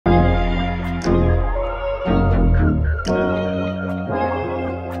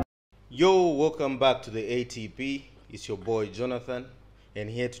welcome back to the ATP. It's your boy Jonathan, and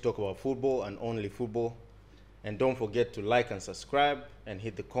here to talk about football and only football. And don't forget to like and subscribe and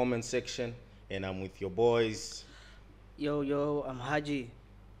hit the comment section. And I'm with your boys. Yo, I'm Haji.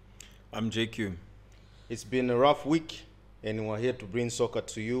 I'm JQ. It's been a rough week, and we're here to bring soccer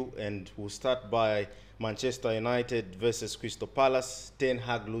to you. And we'll start by Manchester United versus Crystal Palace. Ten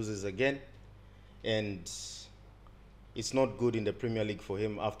Hag loses again, and it's not good in the Premier League for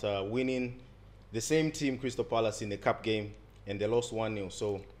him after winning the same team, Crystal Palace, in the cup game, and they lost 1-0.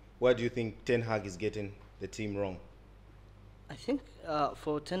 So why do you think Ten Hag is getting the team wrong? I think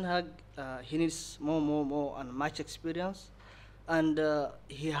for Ten Hag, he needs more and match experience, and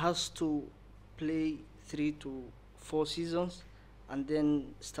he has to play 3 to 4 seasons, and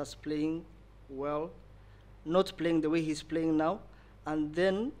then starts playing well, not playing the way he's playing now, and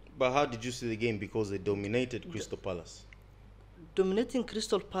then. But how did you see the game? Because they dominated Crystal Palace. Dominating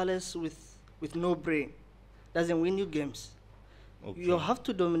Crystal Palace with no brain doesn't win you games. Okay. You have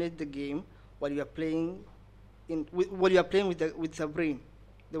to dominate the game while you are playing with the brain.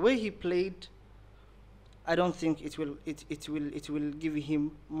 The way he played, I don't think it will give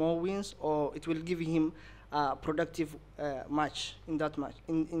him more wins, or it will give him a productive match in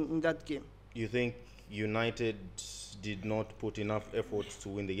that game. You think United did not put enough effort to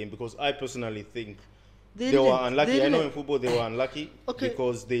win the game? Because I personally think they were unlucky. I know in football they were unlucky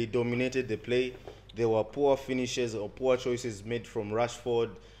because they dominated the play. There were poor finishes or poor choices made from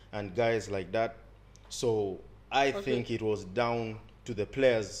Rashford and guys like that. So I think it was down to the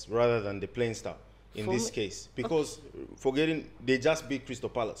players rather than the playing style in this case. Because they just beat Crystal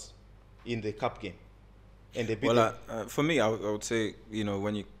Palace in the cup game. And they beat for me, I would say,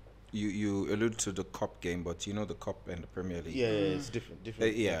 when you allude to the cup game, but the cup and the Premier League. Yeah, it's different.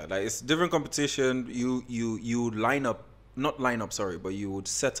 Like it's different competition. You line up, but you would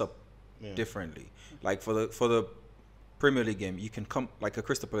set up differently. Like for the Premier League game, you can come, like a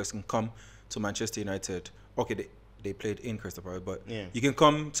Crystal Palace can come to Manchester United. Okay, they played in Crystal Palace, but you can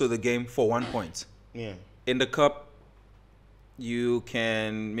come to the game for 1 point. Yeah. In the cup, you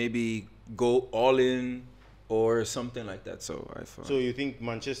can maybe go all in or something like that. So you think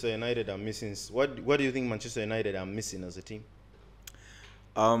Manchester United are missing? What do you think Manchester United are missing as a team?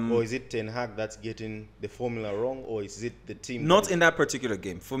 Or is it Ten Hag that's getting the formula wrong, or is it the team? Not in that particular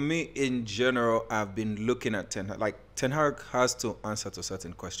game. For me, in general, I've been looking at Ten Hag. Like, Ten Hag has to answer to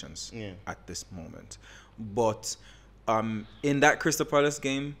certain questions at this moment. But in that Crystal Palace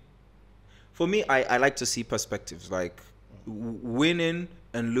game, for me, I like to see perspectives. Like, winning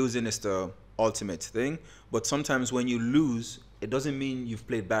and losing is the ultimate thing. But sometimes when you lose, it doesn't mean you've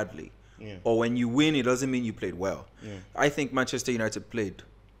played badly. Yeah. Or when you win, it doesn't mean you played well. Yeah. I think Manchester United played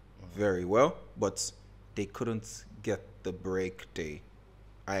very well, but they couldn't get the break they,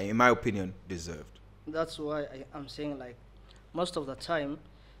 in my opinion, deserved. That's why I'm saying, like, most of the time,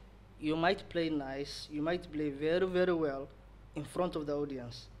 you might play nice, you might play very, very well in front of the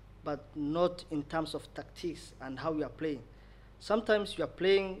audience, but not in terms of tactics and how you are playing. Sometimes you are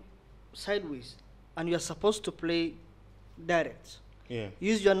playing sideways, and you are supposed to play direct. Yeah.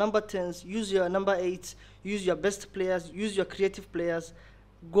 Use your number 10s, use your number 8s, use your best players, use your creative players.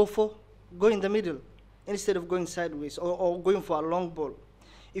 Go in the middle instead of going sideways or going for a long ball.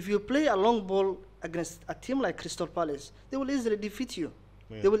 If you play a long ball against a team like Crystal Palace, they will easily defeat you.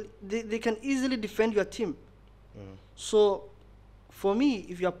 Yeah. They can easily defend your team. Yeah. So for me,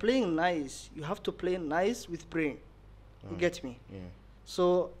 if you are playing nice, you have to play nice with brain. You get me? Yeah.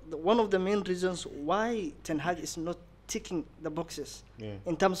 So one of the main reasons why Ten Hag is not ticking the boxes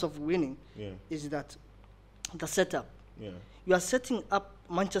in terms of winning is that the setup. Yeah. You are setting up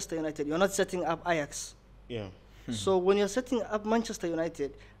Manchester United. You're not setting up Ajax. Yeah. So when you're setting up Manchester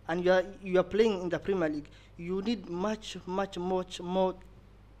United and you are playing in the Premier League, you need much more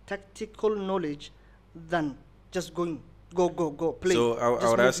tactical knowledge than just go play. So I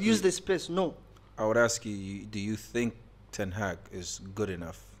would ask use the space. No. I would ask you, do you think Ten Hag is good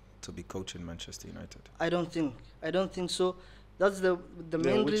enough to be coaching Manchester United? I don't think so. That's the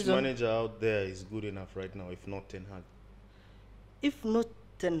main which reason. Which manager out there is good enough right now, if not Ten Hag? If not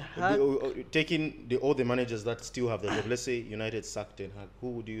Ten Hag, taking all the managers that still have the job, let's say United sack Ten Hag,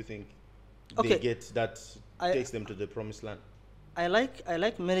 who do you think they get that takes them to the promised land? I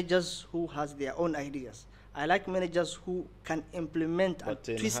like managers who has their own ideas. I like managers who can implement and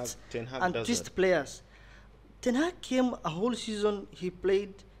twist players. Ten Hag came a whole season, he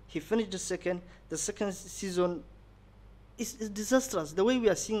played, he finished the second season is disastrous. The way we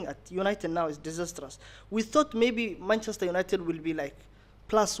are seeing at United now is disastrous. We thought maybe Manchester United will be like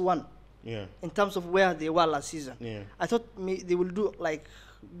 +1 in terms of where they were last season. I thought they will do like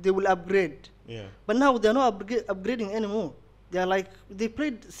they will upgrade. Yeah. But now they're not upgrading anymore. They're like, they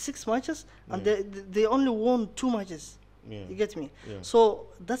played 6 matches and they only won 2 matches. Yeah. You get me? Yeah. So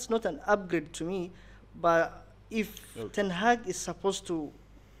that's not an upgrade to me. But if Ten Hag is supposed to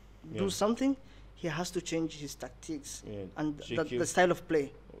do something, he has to change his tactics and the style of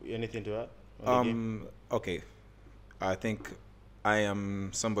play. Anything to add? Okay. I think I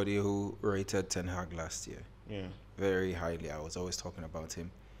am somebody who rated Ten Hag last year. Yeah. Very highly. I was always talking about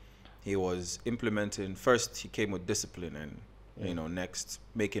him. He was implementing, first he came with discipline and, next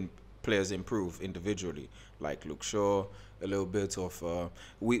making players improve individually, like Luke Shaw, a little bit of,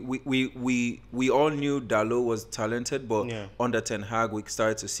 we all knew Dalot was talented, but under Ten Hag we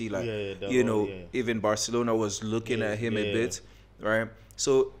started to see like, even Barcelona was looking at him a bit, right?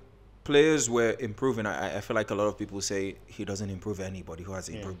 So players were improving. I feel like a lot of people say he doesn't improve anybody who has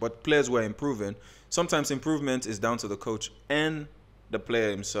improved, but players were improving. Sometimes improvement is down to the coach and the player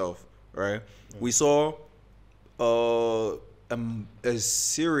himself, right? We saw a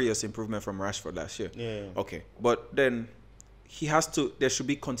serious improvement from Rashford last year. Okay, but then there should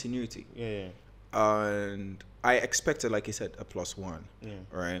be continuity. And I expected, like you said, a +1,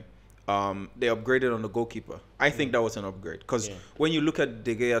 right? They upgraded on the goalkeeper. I think that was an upgrade because when you look at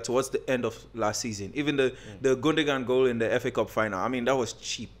De Gea towards the end of last season, even the Gundogan goal in the FA Cup final, I mean, that was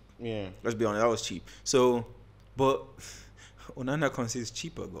cheap. Let's be honest, that was cheap. So, but Onana concedes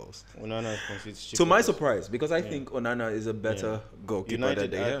cheaper goals. To my surprise, because I think Onana is a better goalkeeper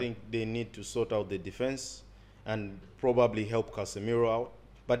United, than De Gea. I think they need to sort out the defense and probably help Casemiro out.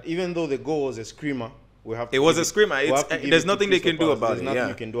 But even though the goal was a screamer, it was a screamer. There's nothing they can do about it. There's nothing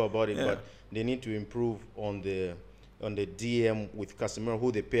you can do about it. But they need to improve on the DM with Casemiro,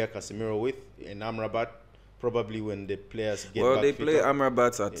 who they pair Casemiro with in Amrabat. Probably when the players get back. They play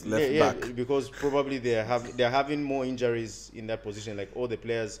Amrabat at left back because probably they're having more injuries in that position. Like all the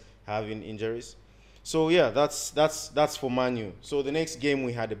players having injuries. So yeah, that's for Man U. So the next game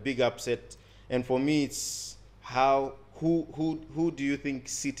we had a big upset, and for me it's who do you think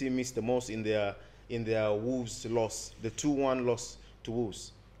City missed the most in their Wolves loss, the 2-1 loss to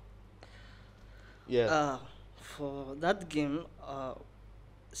Wolves? Yeah. For that game,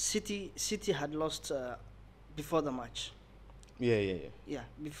 City had lost before the match. Yeah,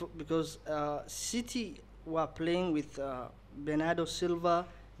 because City were playing with Bernardo Silva,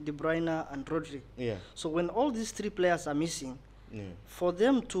 De Bruyne, and Rodri. Yeah. So when all these 3 players are missing, for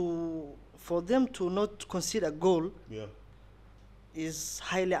them to not concede a goal is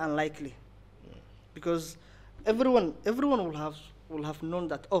highly unlikely. Because everyone will have known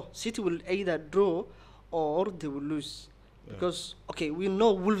that City will either draw or they will lose. Because we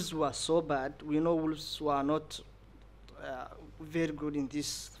know Wolves were so bad. We know Wolves were not very good in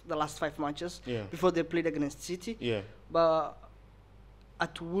the last 5 matches before they played against City. But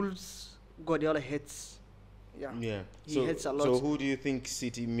at Wolves, Guardiola hates. He hates a lot. So who do you think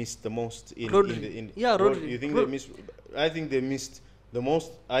City missed the most in Rodri. Rodri. You think they missed? I think they missed the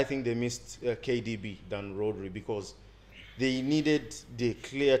most. I think they missed KDB than Rodri because they needed the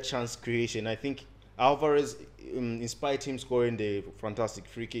clear chance creation. I think Alvarez, in spite of him scoring the fantastic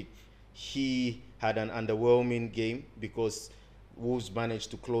free kick, he had an underwhelming game because Wolves managed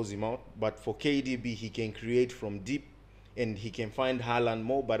to close him out. But for KDB, he can create from deep and he can find Haaland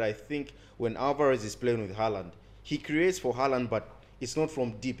more. But I think when Alvarez is playing with Haaland, he creates for Haaland, but it's not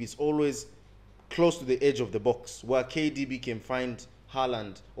from deep. It's always close to the edge of the box where KDB can find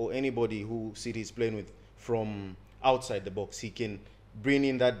Haaland or anybody who City is playing with from outside the box. He can bring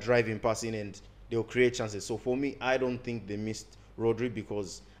in that driving pass in and they'll create chances. So for me, I don't think they missed Rodri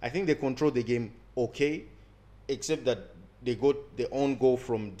because I think they controlled the game okay, except that they got the own goal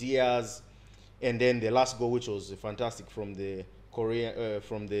from Diaz, and then the last goal, which was fantastic from the Korean,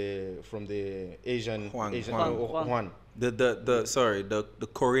 from the Asian Juan. The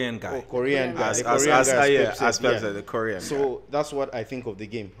Korean guy. Oh, Korean guy. The Korean guy. So that's what I think of the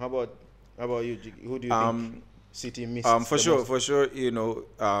game. How about you? Who do you think City missed? For sure.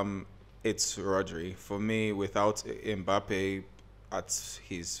 It's Rodri. For me, without Mbappe at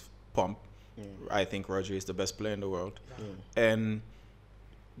his pump, I think Rodri is the best player in the world. And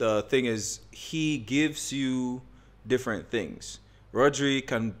the thing is, he gives you different things. Rodri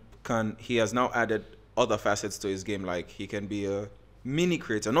he has now added other facets to his game, like he can be a mini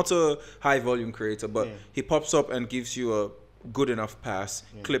creator, not a high volume creator, but he pops up and gives you a good enough pass,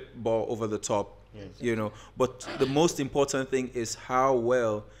 clip ball over the top, But the most important thing is how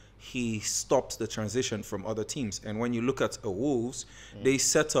well he stops the transition from other teams. And when you look at Wolves, they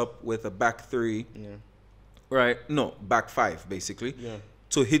set up with a back 3, right? No, back 5 basically.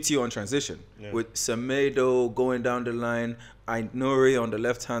 to hit you on transition. With Semedo going down the line, Ainori on the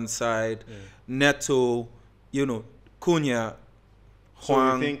left-hand side, Neto, you know, Cunha,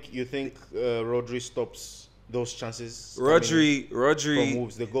 Juan. So you think Rodri stops those chances? Rodri from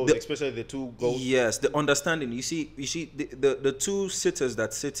moves, the goals, especially the 2 goals. Yes, the understanding. You see, the 2 sitters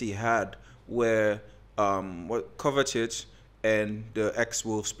that City had were Kovacic and the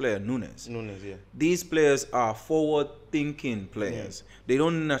ex-Wolves player Nunes. Yeah. These players are forward-thinking players. They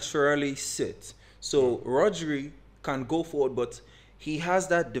don't naturally sit. So Rodri can go forward, but he has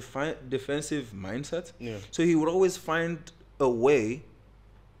that defensive mindset. So he would always find a way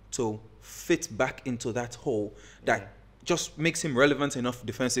to fit back into that hole that just makes him relevant enough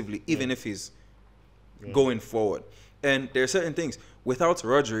defensively, even if he's going forward. And there are certain things. Without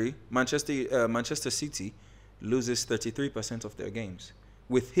Rodri, Manchester City loses 33% of their games.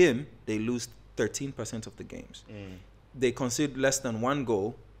 With him, they lose 13% of the games. They concede less than 1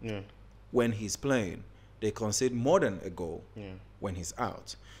 goal when he's playing. They concede more than a goal when he's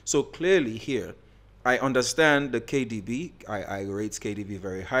out. So clearly here, I understand the KDB. I rate KDB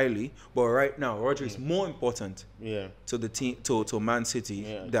very highly, but right now Rodri is more important to the team, to Man City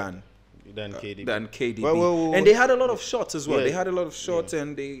than KDB. Well, and they had a lot of shots as well. They had a lot of shots,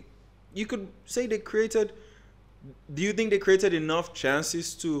 and you could say they created. Do you think they created enough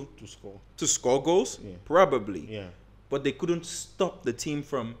chances to score goals? Probably. But they couldn't stop the team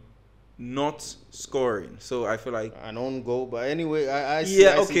from not scoring. So I feel like an own goal. But anyway, I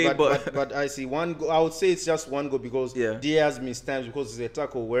see, but I see 1 goal. I would say it's just 1 goal because Diaz missed times because it's a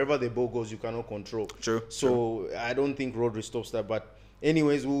tackle. Wherever the ball goes, you cannot control. True. So I don't think Rodri stops that. But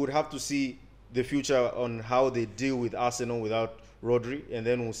anyways, we would have to see the future on how they deal with Arsenal without Rodri, and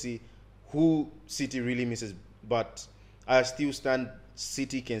then we'll see who City really misses. But I still stand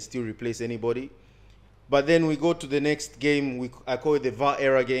City can still replace anybody. But then we go to the next game. I call it the VAR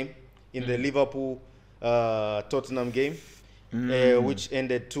era game in the Liverpool Tottenham game, which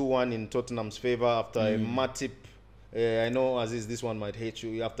ended 2-1 in Tottenham's favor after a Matip. I know, Aziz, this one might hate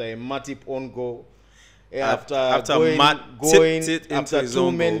you. After a Matip on goal. After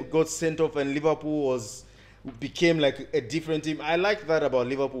two men got sent off and Liverpool became like a different team. I like that about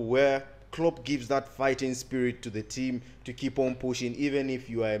Liverpool, where Klopp gives that fighting spirit to the team to keep on pushing, even if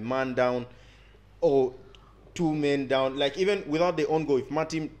you are a man down or 2 men down. Like even without the on goal, if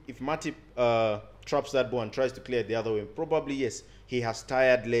Matip traps that ball and tries to clear it the other way, probably yes, he has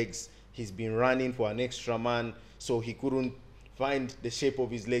tired legs. He's been running for an extra man, so he couldn't find the shape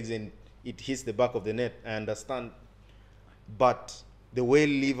of his legs and it hits the back of the net. I understand, but the way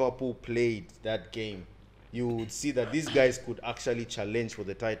Liverpool played that game, you would see that these guys could actually challenge for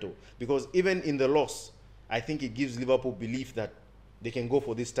the title. Because even in the loss, I think it gives Liverpool belief that they can go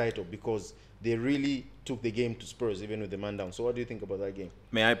for this title because they really took the game to Spurs, even with the man down. So what do you think about that game?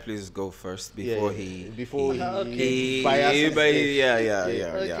 May I please go first before he biases?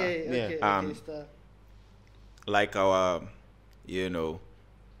 Like our, you know,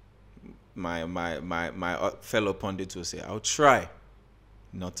 my fellow pundits will say, I'll try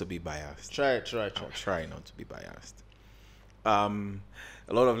not to be biased. Try. I'll try not to be biased. A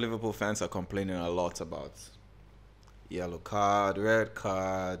lot of Liverpool fans are complaining a lot about yellow card, red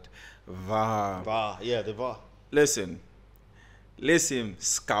card, VAR. The VAR. Listen,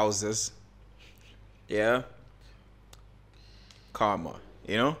 Scousers. Yeah? Karma.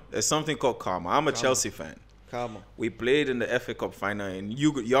 You know? There's something called karma. I'm a Chelsea fan. Karma. We played in the FA Cup final, and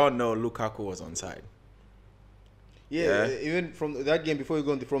y'all know Lukaku was onside. Yeah, even from that game, before you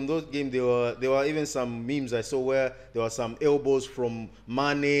go on, from those games, there were even some memes I saw where there were some elbows from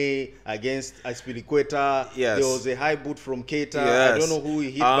Mane against Aspilicueta. Yes. There was a high boot from Keita. Yes. I don't know who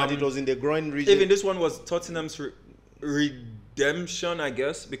he hit, but it was in the groin region. Even this one was Tottenham's redemption, I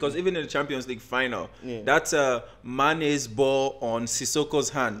guess, because even in the Champions League final, that's Mane's ball on Sissoko's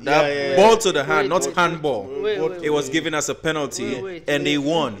hand. That ball to the hand, not handball. It was given as a penalty, and they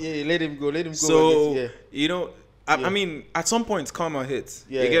won. Yeah, let him go. So, you know, I mean, at some point, karma hits.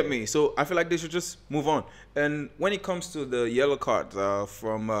 You get me? So I feel like they should just move on. And when it comes to the yellow card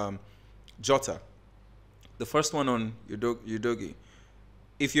from Jota, the first one on Udogie,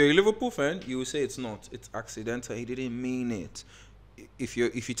 if you're a Liverpool fan, you will say it's not. It's accidental. He didn't mean it. If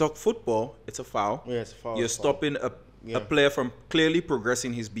you talk football, it's a foul. Yeah, it's a foul. You're stopping a player from clearly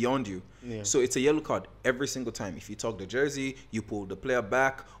progressing. He's beyond you. Yeah. So it's a yellow card every single time. If you talk the jersey, you pull the player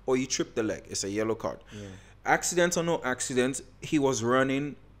back, or you trip the leg, it's a yellow card. Yeah. Accident or no accident, he was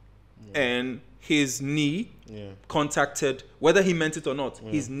running and his knee contacted, whether he meant it or not,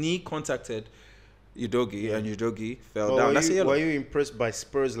 his knee contacted Udogie and Udogie fell down. That's a yellow. Were you impressed by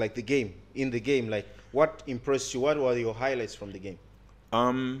Spurs, like in the game? Like, what impressed you? What were your highlights from the game?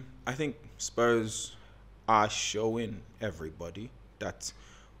 I think Spurs are showing everybody that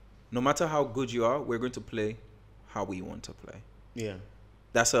no matter how good you are, we're going to play how we want to play. Yeah.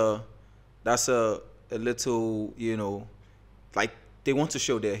 That's a little, like they want to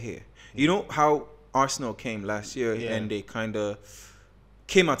show they're here. You know how Arsenal came last year and they kind of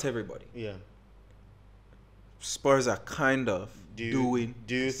came at everybody. Yeah. Spurs are kind of doing.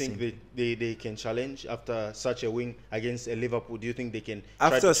 Do you think they can challenge after such a win against a Liverpool? Do you think they can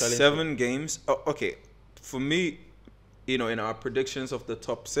after 7 games? Oh, okay, for me, in our predictions of the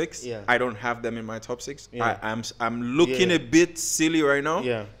top 6, I don't have them in my top 6. Yeah. I'm looking a bit silly right now.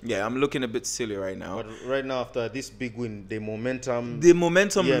 Yeah, I'm looking a bit silly right now. But right now, after this big win, the momentum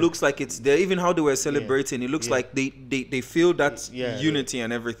looks like it's there. Even how they were celebrating, it looks like they feel that unity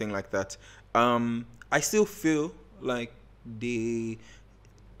and everything like that. I still feel like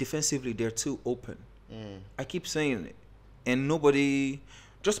defensively they're too open. I keep saying it, and nobody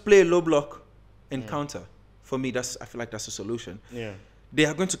just play a low block and counter. For me, I feel like that's a solution. Yeah, they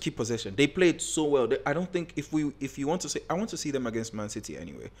are going to keep possession. They played so well. I don't think if you want to say, I want to see them against Man City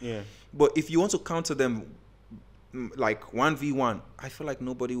anyway. Yeah, but if you want to counter them like 1v1, I feel like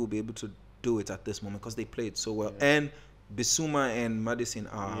nobody will be able to do it at this moment because they played so well. And Bissouma and Maddison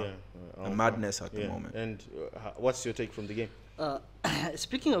are a madness at the moment. And what's your take from the game?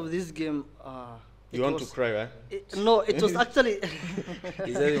 Speaking of this game, you want to cry, right? No, it was actually.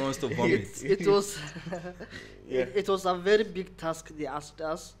 He said he wants to vomit. It was. It was a very big task they asked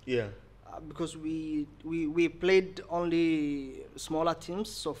us. Yeah. Because we played only smaller teams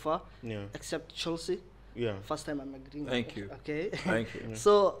so far. Yeah. Except Chelsea. Yeah. First time I'm agreeing. Thank you. Okay. Thank you.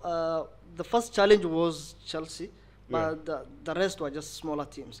 So the first challenge was Chelsea. But the rest were just smaller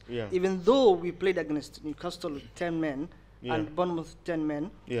teams. Yeah. Even though we played against Newcastle 10 men and Bournemouth 10 men.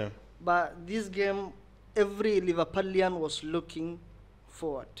 Yeah. But this game, every Liverpoolian was looking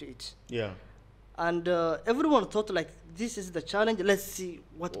forward to it. Yeah. And everyone thought like this is the challenge. Let's see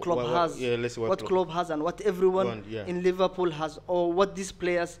what club has. Yeah, let's see what club has and what everyone in Liverpool has, or what these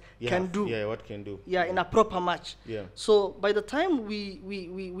players can do. Yeah, what can do. Yeah, in a proper match. Yeah. So by the time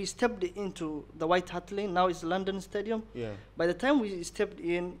we stepped into the White Hart Lane, now it's London Stadium. Yeah. By the time we stepped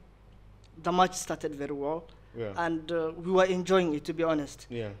in, the match started very well. Yeah. And we were enjoying it, to be honest.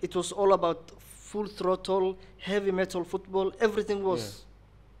 Yeah. It was all about full throttle, heavy metal football. Everything was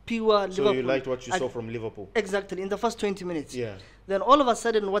pure Liverpool. So you liked what you saw from Liverpool? Exactly, in the first 20 minutes. Yeah. Then all of a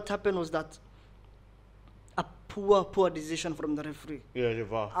sudden what happened was that a poor decision from the referee. Yeah, the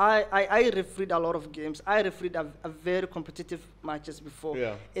VAR. I refereed a lot of games. I refereed a very competitive matches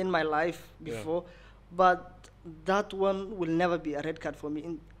before in my life before. But that one will never be a red card for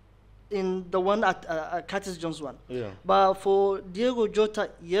me. In the one at Curtis Jones one. Yeah. But for Diego Jota,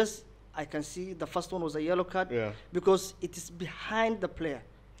 yes, I can see the first one was a yellow card because it is behind the player.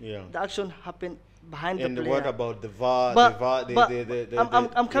 Yeah. The action happened behind the player. And what about the VAR?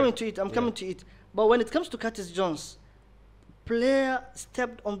 I'm coming to it. I'm coming to it. But when it comes to Curtis Jones, player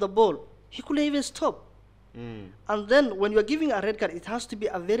stepped on the ball. He couldn't even stop. And then when you are giving a red card, it has to be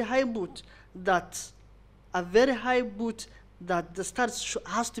a very high boot that the start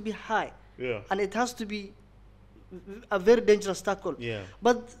has to be high. Yeah. And it has to be a very dangerous tackle. Yeah.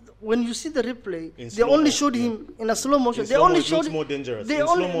 But when you see the replay, they only showed him in a slow motion. They only showed it more dangerous. In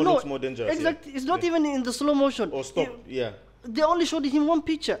slow-mo looks more dangerous. Exactly. It's not even in the slow motion. Or stop. They only showed him one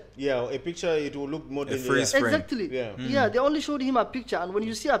picture. Yeah, a picture, it will look more dangerous. Exactly. Yeah. Yeah, they only showed him a picture, and when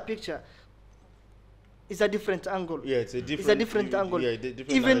you see a picture, it's a different angle. Yeah, it's a different angle. Yeah,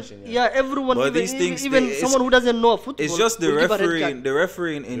 different even direction, everyone, but these things, even someone who doesn't know football. It's just the refereeing. The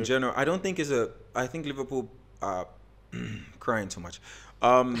refereeing in general. I don't think I think Liverpool are crying too much.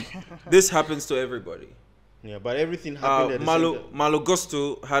 This happens to everybody. Yeah, but everything happened. Malo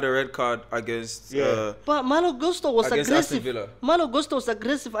Gusto had a red card against. But Malo Gusto was aggressive. Malo Gusto was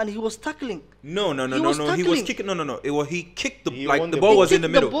aggressive and he was tackling. No. He was kicking. No. He kicked the ball was in the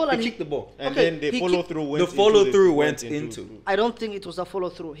middle. He kicked the ball, and then the follow through went into. I don't think it was a follow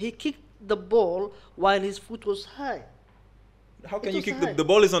through. He kicked the ball while his foot was high. How can you kick the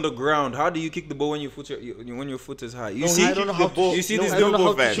ball is on the ground? How do you kick the ball when your foot is high? You see, I don't know how you see these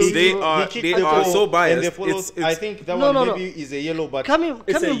Liverpool fans. They are so biased. I think that one maybe is a yellow, but coming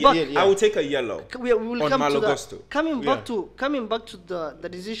back. I will take a yellow. We will come to that. Coming back to the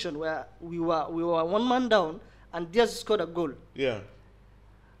decision where we were one man down and Diaz scored a goal. Yeah.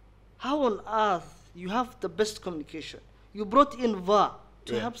 How on earth you have the best communication? You brought in VAR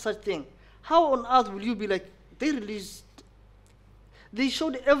to help such thing. How on earth will you be like they released? They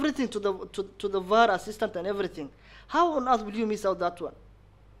showed everything to the VAR assistant and everything. How on earth will you miss out that one?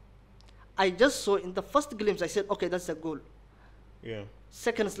 I just saw in the first glimpse, I said, okay, that's a goal. Yeah.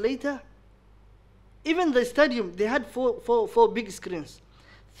 Seconds later, even the stadium, they had four big screens.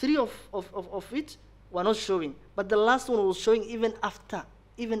 3 of it were not showing, but the last one was showing even after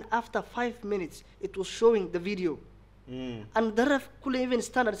 5 minutes, it was showing the video. And the ref couldn't even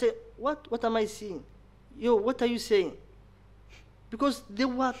stand and say, what am I seeing? Yo, what are you saying? Because they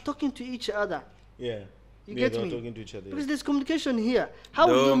were talking to each other. Yeah. You get me? Talking to each other. Because there's communication here. How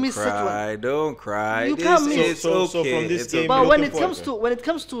will you miss such one? Don't cry. You can't miss. So from this game, but when it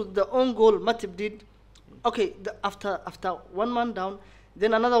comes to the own goal Matip did, okay, after 1 man down,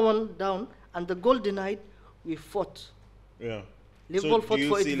 then another one down, and the goal denied, we fought. Yeah. Liverpool fought for it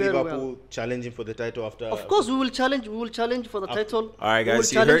very well. Do you see Liverpool challenging for the title after? Of course, we will challenge. We will challenge for the title. All right,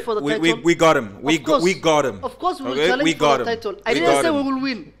 guys. We got him. We got him. Of course, we will challenge for the title. I didn't say we will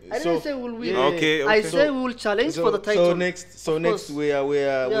win. I didn't say we will win. Okay. I say we will challenge for the title. So next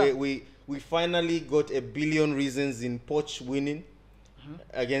we finally got 1 billion reasons in Poch winning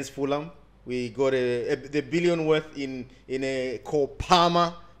against Fulham. We got the billion worth in a Cole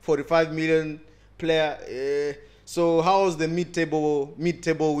Palmer 45 million player. So how was the mid-table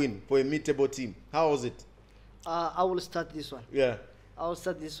win for a mid-table team? How was it? I will start this one. Yeah. I will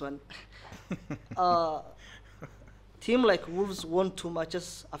start this one. Team like Wolves won 2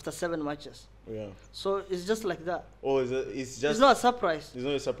 matches after 7 matches. Yeah. So it's just like that. Oh, it's just. It's not a surprise. It's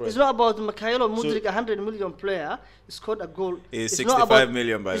not a surprise. It's not about Mikhailo Mudryk, 100 million player, scored a goal. It's 65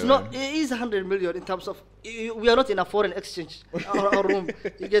 million by the way. It is 100 million in terms of. We are not in a foreign exchange or room.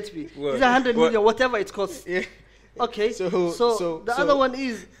 You get me? It's 100 million, whatever it costs. Yeah. Okay. So the other one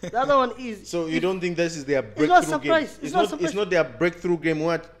is. So you don't think this is their breakthrough it's not a surprise. game? It's not their breakthrough game.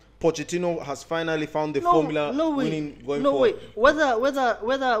 What Pochettino has finally found the formula winning going forward.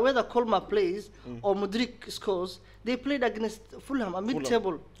 Whether Colmar plays or Mudryk scores, they played against Fulham, a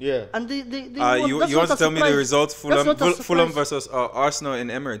mid-table. Yeah. And they you want to tell me the results? Fulham versus Arsenal in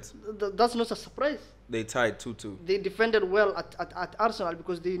Emirates. That's not a surprise. They tied 2-2. They defended well at Arsenal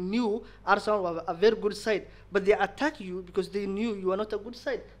because they knew Arsenal were a very good side. But they attacked you because they knew you are not a good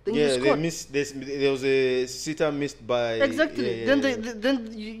side. Then you scored. They missed. There was a sitter missed by. Exactly.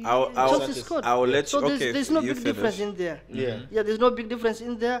 Chelsea scored. I will let you. So there's no big difference in there. Yeah. Yeah, there's no big difference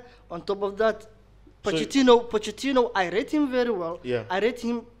in there. On top of that, Pochettino, I rate him very well. Yeah. I rate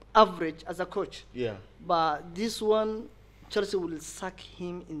him average as a coach. Yeah. But this one, Chelsea will sack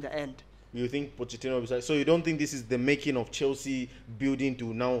him in the end. You think Pochettino will sack? So you don't think this is the making of Chelsea building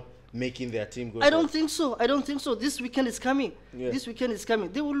to now making their team go? I don't think so. This weekend is coming. Yeah.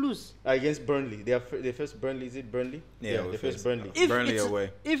 They will lose against Burnley. They first Burnley. Is it Burnley? Yeah, they first Burnley. Burnley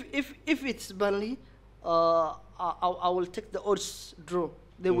away. If it's Burnley, I will take the odds draw.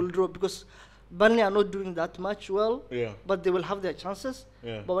 They will draw because Burnley are not doing that much well. Yeah. But they will have their chances.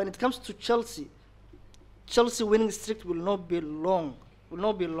 Yeah. But when it comes to Chelsea winning streak will not be long.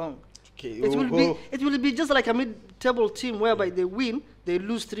 Okay, it will be just like a mid-table team whereby they win, they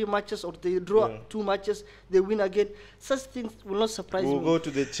lose 3 matches, or they draw 2 matches, they win again. Such things will not surprise me. We'll go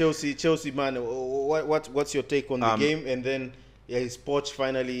to the Chelsea man. What's your take on the game? And then his Poch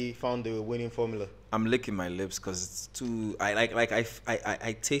finally found the winning formula. I'm licking my lips because it's too.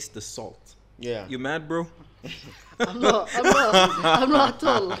 I taste the salt. Yeah. You mad, bro? I'm not at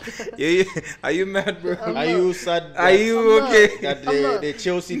all. Yeah. Are you mad, bro? Are you sad? Are you okay? That the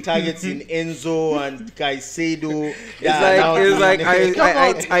Chelsea targets in Enzo and Caicedo.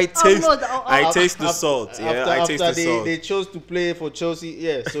 I taste the salt. I taste the salt. They chose to play for Chelsea.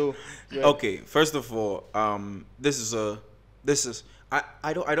 Yeah. So. Yeah. Okay. First of all, this is.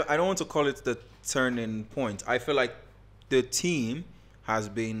 I don't want to call it the turning point. I feel like the team has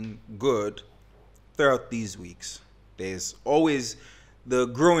been good throughout these weeks. There's always the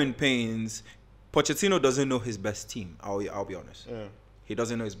growing pains. Pochettino doesn't know his best team. I'll be honest. Yeah. He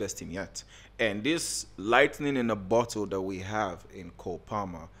doesn't know his best team yet. And this lightning in a bottle that we have in Cole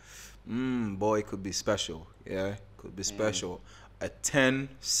Palmer, boy, it could be special. Yeah, could be special. A 10,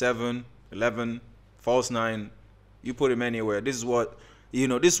 7, 11, false 9. You put him anywhere. This is what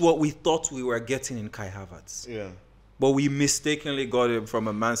we thought we were getting in Kai Havertz. Yeah. But we mistakenly got him from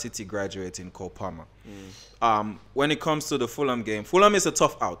a Man City graduate in Cole Palmer. When it comes to the Fulham game, Fulham is a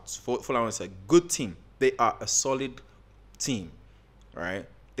tough out. Fulham is a good team. They are a solid team, right?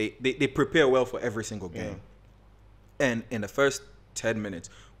 They prepare well for every single game. Yeah. And in the first 10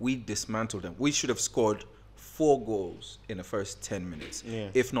 minutes, we dismantled them. We should have scored 4 goals in the first 10 minutes,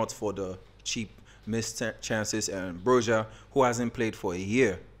 if not for the cheap missed chances and Broja, who hasn't played for a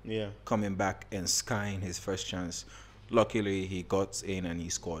year, coming back and skying his first chance. Luckily, he got in and he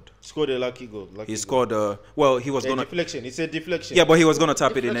scored. Scored a lucky goal. He scored he was going to... deflection. It's a deflection. Yeah, but he was going to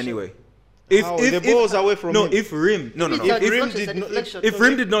tap it in anyway. If the ball was away from him. If Rim if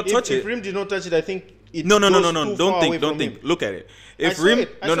Rim did not touch it. If Rim did not touch it, I think it No. goes too far away Don't from think. him. Look at it. If I Rim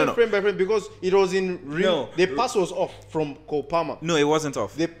saw it frame by frame because it was in Rim. No. The pass was off from Cole Palmer. No, it wasn't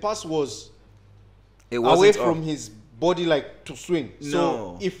off. The pass was It away wasn't from off. his body like to swing.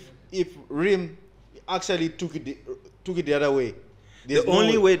 No. So if Rim actually took it the other way, The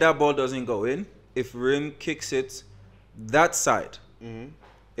only way that ball doesn't go in if Rim kicks it that side.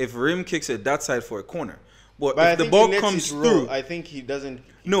 If Rim kicks it that side for a corner. But if the ball comes through, I think he doesn't.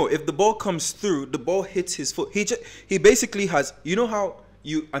 No, if the ball comes through, the ball hits his foot. He basically has. You know how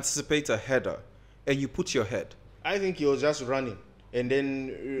you anticipate a header, and you put your head. I think he was just running, and then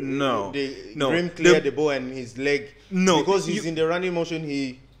Rim cleared the ball and his leg. No, because he's in the running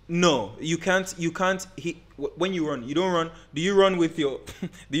motion. No, you can't. When you run, you don't run. Do you run with your?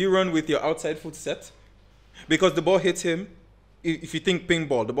 Do you run with your outside foot set? Because the ball hits him. If you think ping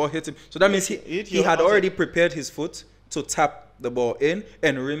ball, the ball hits him. So that means he had already prepared his foot to tap the ball in,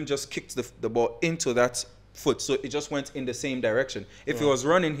 and Rim just kicked the ball into that foot. So it just went in the same direction. If he was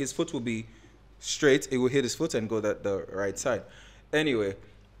running, his foot would be straight. It would hit his foot and go the right side. Anyway,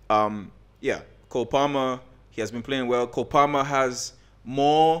 Cole Palmer, he has been playing well. Cole Palmer has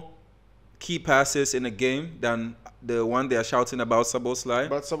more key passes in a game than the one they are shouting about, Szoboszlai.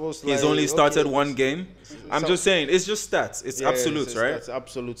 But Szoboszlai, he's only started one game. I'm just saying, it's just stats. It's absolutes, right? It's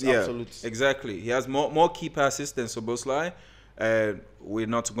absolutes. Yeah, absolutes. Exactly. He has more key passes than Szoboszlai. We're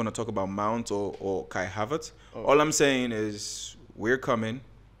not going to talk about Mount or Kai Havertz. All I'm saying is we're coming,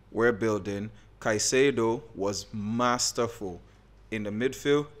 we're building. Caicedo was masterful in the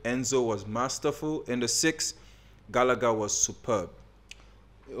midfield. Enzo was masterful in the 6. Gallagher was superb.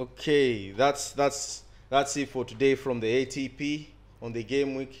 Okay, that's it for today from the ATP on the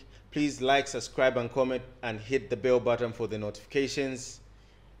game week. Please like, subscribe, and comment, and hit the bell button for the notifications.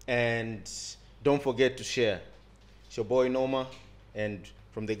 And don't forget to share. It's your boy Noma, and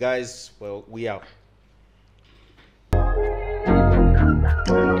from the guys, well, we out.